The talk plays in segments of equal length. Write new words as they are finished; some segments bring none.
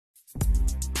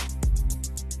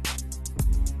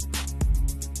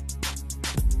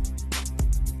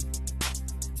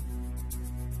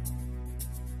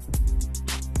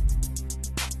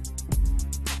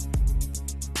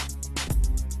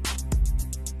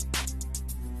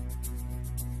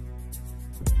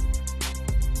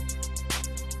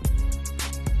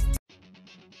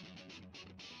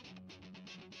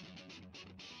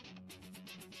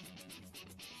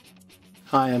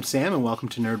Hi, I'm Sam and welcome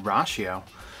to Nerd Ratio.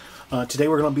 Today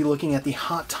we're going to be looking at the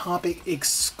Hot Topic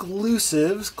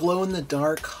exclusives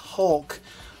glow-in-the-dark Hulk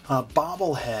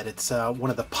bobblehead. It's one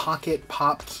of the Pocket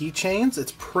Pop keychains.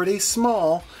 It's pretty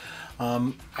small.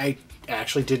 I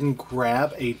actually didn't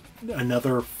grab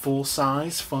another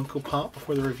full-size Funko Pop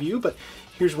before the review, but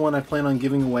here's one I plan on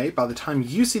giving away. By the time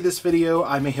you see this video,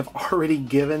 I may have already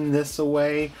given this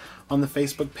away on the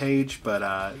Facebook page,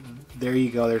 but there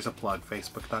you go, there's a plug,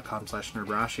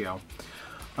 facebook.com/nerdratio.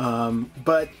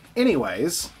 But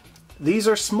anyways, these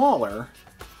are smaller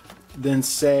than,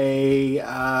 say,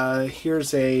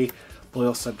 here's a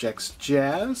Loyal Subjects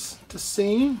Jazz to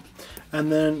see.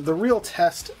 And then the real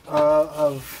test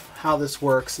of how this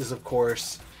works is, of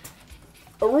course,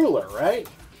 a ruler, right?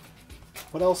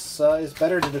 What else is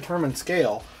better to determine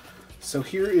scale? So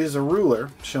here is a ruler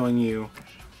showing you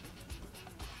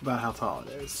about how tall it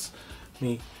is. Let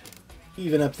me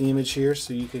even up the image here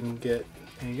so you can get,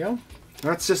 there you go.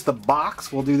 That's just the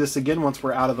box. We'll do this again once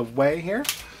we're out of the way here.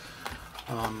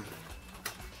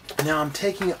 Now I'm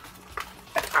taking it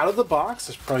out of the box.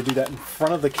 I should probably do that in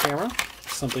front of the camera.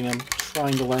 Something I'm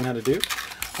trying to learn how to do.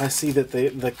 I see that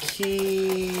the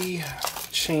key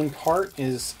chain part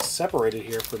is separated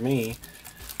here for me.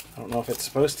 I don't know if it's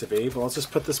supposed to be, but let's just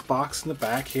put this box in the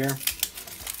back here.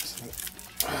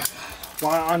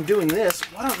 While I'm doing this,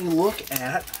 why don't we look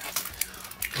at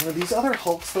one of these other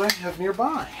Hulks that I have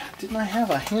nearby? Didn't I have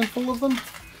a handful of them?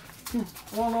 I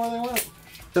don't know where they went.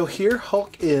 So here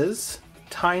Hulk is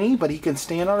tiny, but he can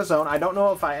stand on his own. I don't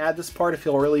know if I add this part if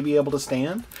he'll really be able to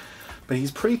stand, but he's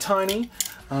pretty tiny.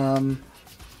 I'll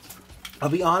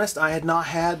be honest, I had not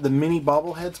had the mini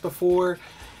bobbleheads before,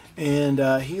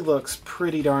 and he looks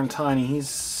pretty darn tiny.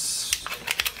 He's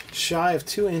shy of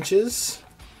 2 inches.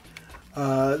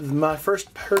 My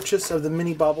first purchase of the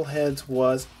mini bobbleheads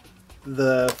was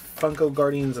the Funko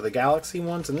Guardians of the Galaxy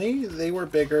ones, and they were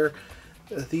bigger.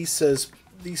 These says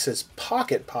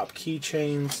Pocket Pop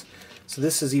keychains, so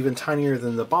this is even tinier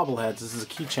than the bobbleheads. This is a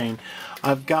keychain.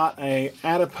 I've got a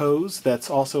adipose that's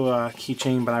also a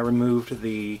keychain, but I removed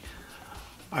the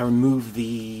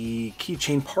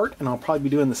keychain part, and I'll probably be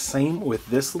doing the same with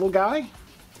this little guy.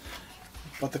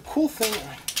 But the cool thing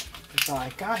that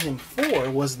I got him for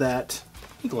was that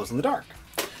he glows in the dark.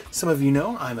 Some of you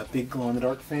know I'm a big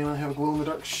glow-in-the-dark fan. I have a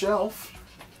glow-in-the-dark shelf,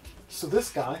 so this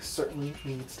guy certainly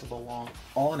needs to belong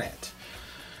on it.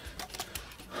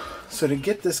 So to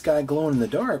get this guy glowing in the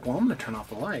dark, well, I'm going to turn off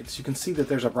the lights. You can see that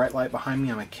there's a bright light behind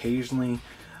me. I'm occasionally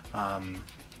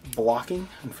blocking,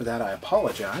 and for that I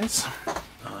apologize.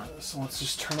 So let's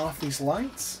just turn off these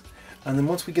lights, and then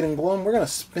once we get him glowing, we're going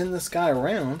to spin this guy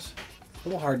around. A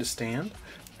little hard to stand.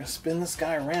 We're going to spin this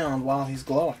guy around while he's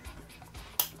glowing.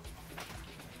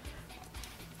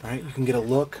 Alright, you can get a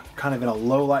look, kind of in a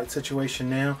low light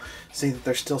situation now. See that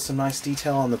there's still some nice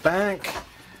detail on the back.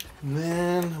 And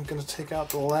then I'm going to take out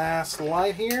the last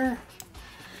light here.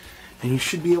 And you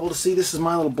should be able to see, this is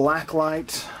my little black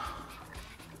light.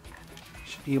 You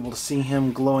should be able to see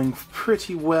him glowing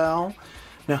pretty well.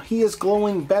 Now he is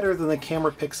glowing better than the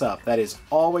camera picks up. That is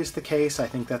always the case. I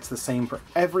think that's the same for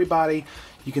everybody.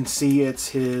 You can see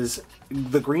it's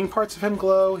the green parts of him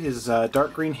glow, his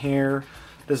dark green hair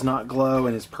does not glow,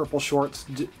 and his purple shorts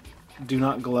do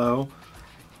not glow.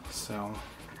 So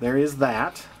there is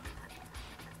that.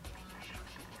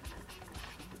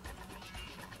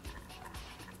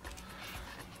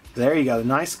 There you go,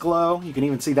 nice glow. You can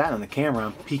even see that on the camera.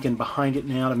 I'm peeking behind it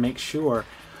now to make sure.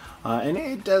 And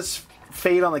it does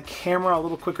fade on the camera a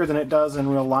little quicker than it does in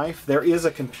real life. There is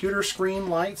a computer screen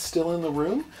light still in the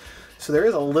room, so there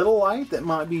is a little light that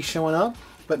might be showing up,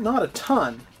 but not a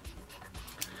ton.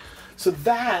 So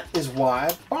that is why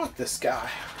I bought this guy.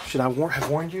 Should I have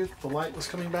warned you the light was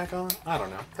coming back on? I don't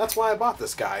know. That's why I bought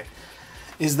this guy,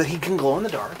 is that he can glow in the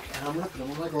dark, and I'm going to put him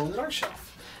on my glow in the dark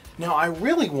shelf. Now I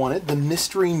really wanted the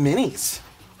Mystery Minis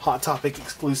Hot Topic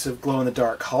exclusive glow in the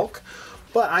dark Hulk,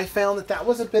 but I found that that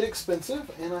was a bit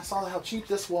expensive, and I saw how cheap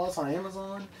this was on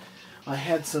Amazon. I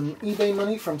had some eBay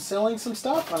money from selling some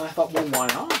stuff, and I thought, well, why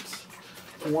not?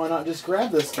 Why not just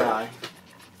grab this guy?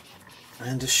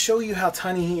 And to show you how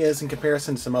tiny he is in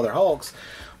comparison to some other Hulks,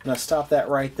 I'm going to stop that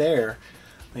right there.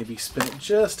 Maybe spin it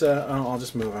just I'll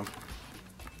just move him.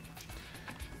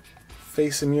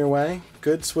 Face him your way.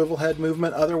 Good swivel head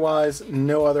movement. Otherwise,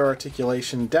 no other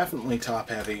articulation. Definitely top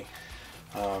heavy.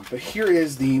 But here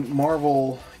is the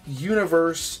Marvel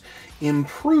Universe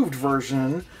improved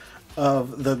version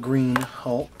of the Green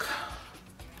Hulk.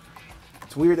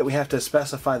 It's weird that we have to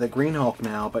specify the Green Hulk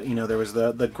now, but you know, there was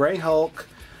the Gray Hulk,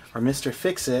 or Mr.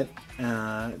 Fix-It,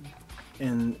 and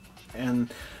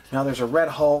now there's a Red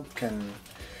Hulk, and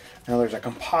Now there's a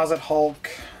composite Hulk.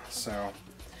 So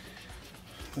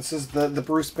this is the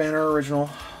Bruce Banner original.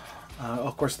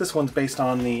 Of course, this one's based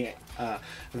on the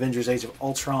Avengers Age of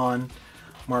Ultron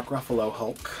Mark Ruffalo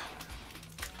Hulk.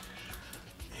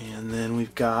 And then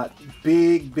we've got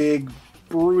big,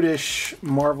 brutish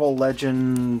Marvel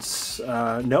Legends.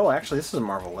 No, actually, this isn't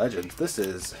Marvel Legends. This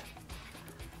is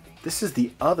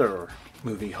the other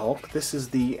movie Hulk. This is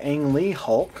the Ang Lee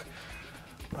Hulk.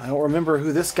 I don't remember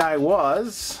who this guy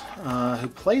was, who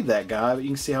played that guy, but you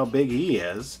can see how big he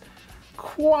is.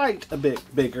 Quite a bit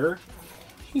bigger.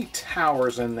 He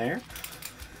towers in there.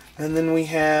 And then we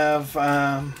have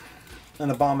an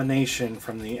Abomination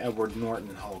from the Edward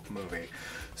Norton Hulk movie.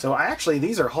 So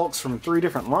these are Hulks from 3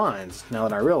 different lines, now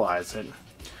that I realize it.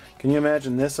 Can you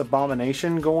imagine this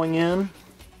Abomination going in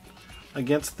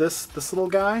against this little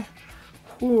guy?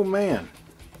 Oh man.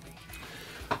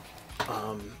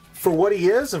 For what he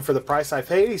is and for the price I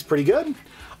paid, he's pretty good.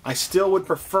 I still would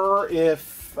prefer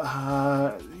if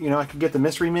I could get the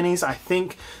mystery minis. I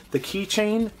think the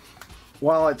keychain,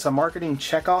 while it's a marketing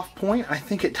checkoff point, I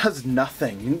think it does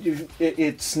nothing.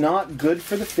 It's not good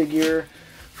for the figure,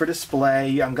 for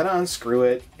display. I'm gonna unscrew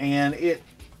it, and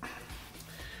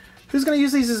who's gonna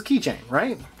use these as a keychain,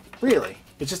 right? Really,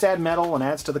 it just adds metal and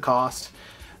adds to the cost,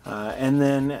 and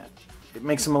then it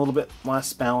makes them a little bit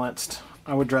less balanced.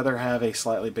 I would rather have a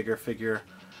slightly bigger figure.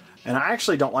 And I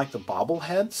actually don't like the bobble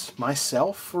heads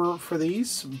myself for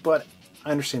these, but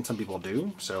I understand some people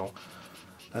do, so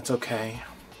that's okay.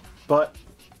 But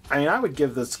I mean, I would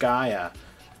give this guy a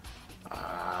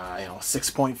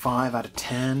 6.5 out of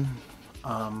 10,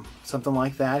 something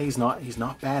like that. He's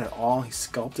not bad at all. He's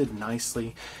sculpted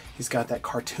nicely. He's got that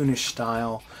cartoonish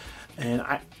style, and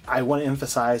I want to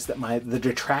emphasize that the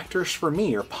detractors for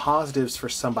me are positives for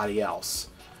somebody else.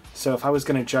 So if I was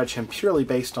going to judge him purely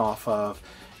based off of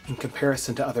in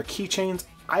comparison to other keychains,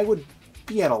 I would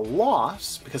be at a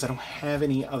loss because I don't have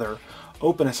any other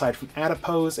open aside from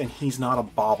Adipose, and he's not a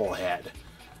bobblehead.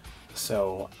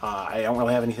 So I don't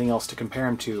really have anything else to compare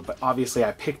him to, but obviously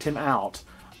I picked him out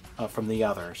from the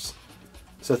others.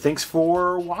 So thanks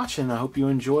for watching. I hope you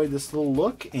enjoyed this little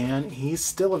look, and he's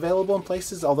still available in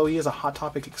places, although he is a Hot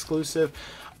Topic exclusive.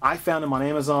 I found him on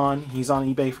Amazon. He's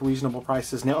on eBay for reasonable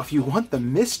prices. Now, if you want the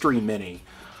Mystery Mini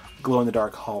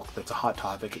glow-in-the-dark Hulk that's a Hot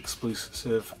Topic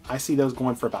exclusive, I see those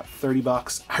going for about 30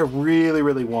 bucks. I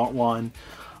really want one,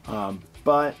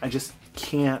 but I just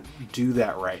can't do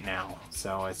that right now.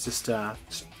 So it's just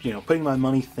putting my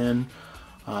money thin,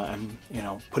 and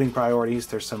putting priorities.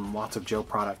 There's lots of Joe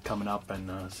product coming up,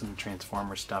 and some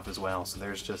Transformer stuff as well. So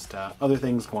there's just other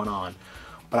things going on.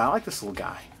 But I like this little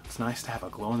guy. It's nice to have a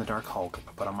glow-in-the-dark Hulk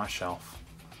to put on my shelf.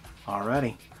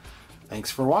 Alrighty, thanks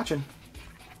for watching.